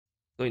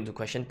Go into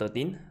question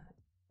 13.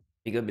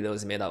 Figure below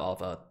is made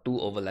up of two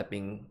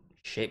overlapping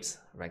shapes,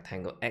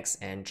 rectangle X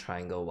and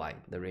triangle Y.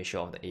 The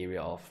ratio of the area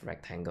of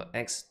rectangle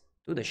X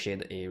to the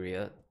shaded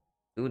area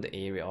to the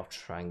area of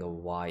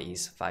triangle Y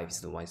is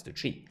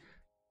 5:1:3.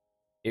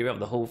 Area of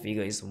the whole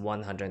figure is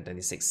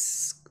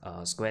 126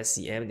 square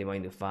cm. They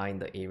want you to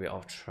find the area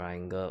of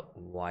triangle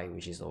Y,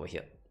 which is over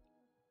here.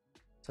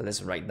 So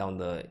let's write down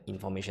the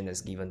information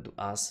that's given to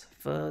us.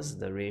 First,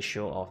 the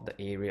ratio of the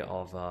area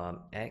of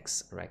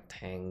X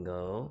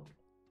rectangle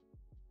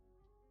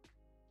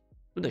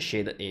to the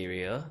shaded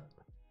area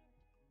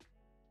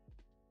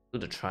to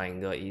the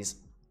triangle is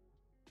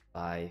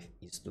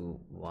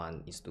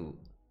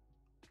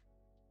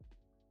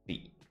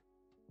 5:1:3.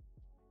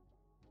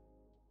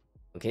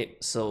 Okay,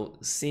 so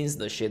since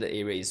the shaded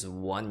area is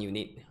 1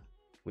 unit,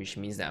 which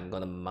means that I'm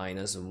gonna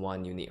minus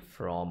 1 unit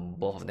from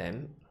both of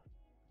them.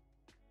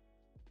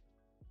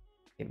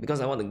 Okay,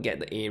 because I want to get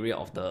the area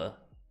of the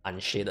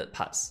unshaded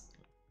parts.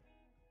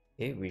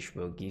 Okay, which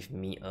will give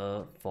me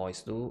a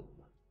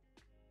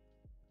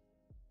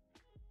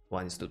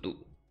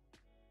 4:1:2.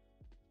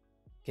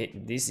 Okay,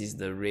 this is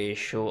the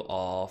ratio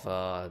of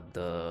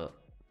the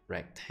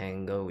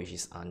rectangle which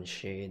is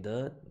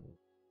unshaded.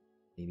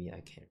 Maybe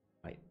I can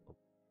write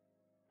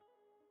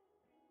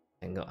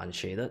rectangle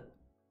unshaded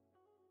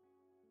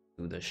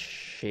to the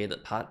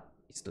shaded part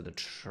is to the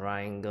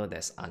triangle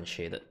that's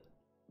unshaded.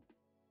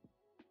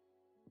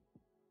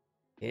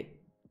 Okay,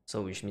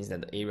 so which means that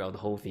the area of the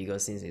whole figure,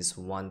 since it's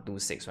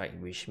 126, right,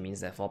 which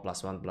means that 4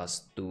 plus 1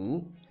 plus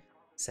 2,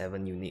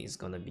 7 unit is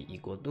gonna be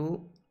equal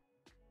to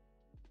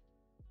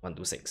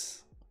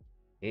 126.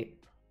 Okay,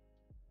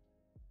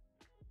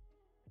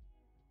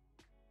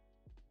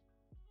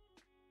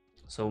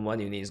 so 1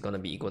 unit is gonna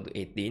be equal to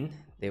 18.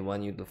 They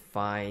want you to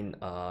find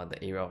the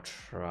area of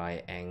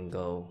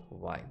triangle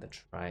Y. The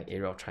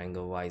area of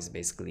triangle Y is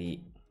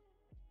basically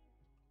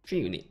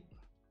 3 unit.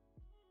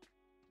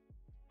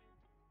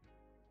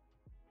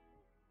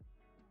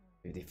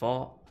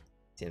 54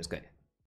 cm squared.